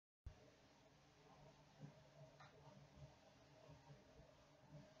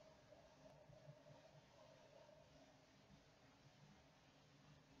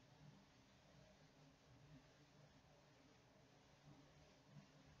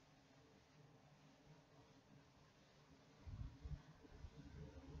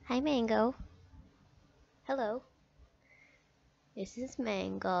Hi, Mango. Hello. This is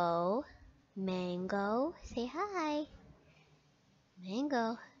Mango. Mango, say hi.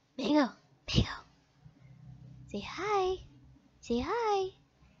 Mango. Mango. Mango. Say hi. Say hi.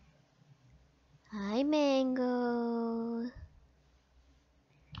 Hi, Mango.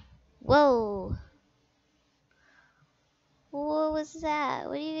 Whoa. What was that?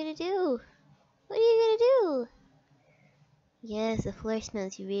 What are you gonna do? What are you gonna do? Yes, the floor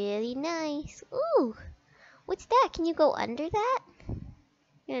smells really nice. Ooh. What's that? Can you go under that?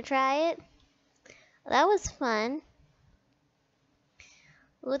 You gonna try it? That was fun.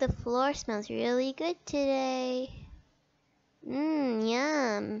 Ooh, the floor smells really good today.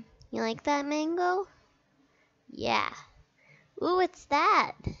 Yum. You like that, Mango? Yeah. Ooh, what's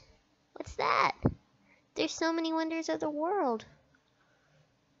that? What's that? There's so many wonders of the world.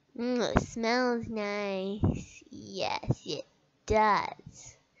 It smells nice. Yes, it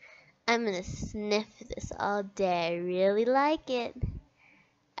does. I'm gonna sniff this all day. I really like it.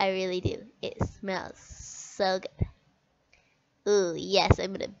 I really do. It smells so good. Ooh, yes,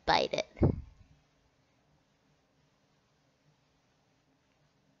 I'm gonna bite it.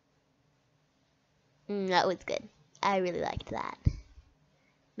 That was good. I really liked that.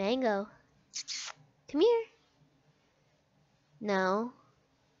 Mango, come here. No,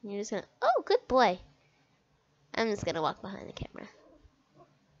 you're just gonna. Oh, good boy. I'm just gonna walk behind the camera.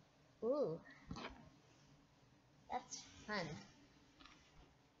 Ooh, that's fun.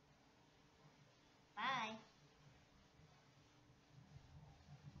 Bye.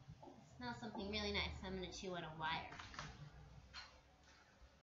 I smell something really nice. I'm gonna chew on a wire.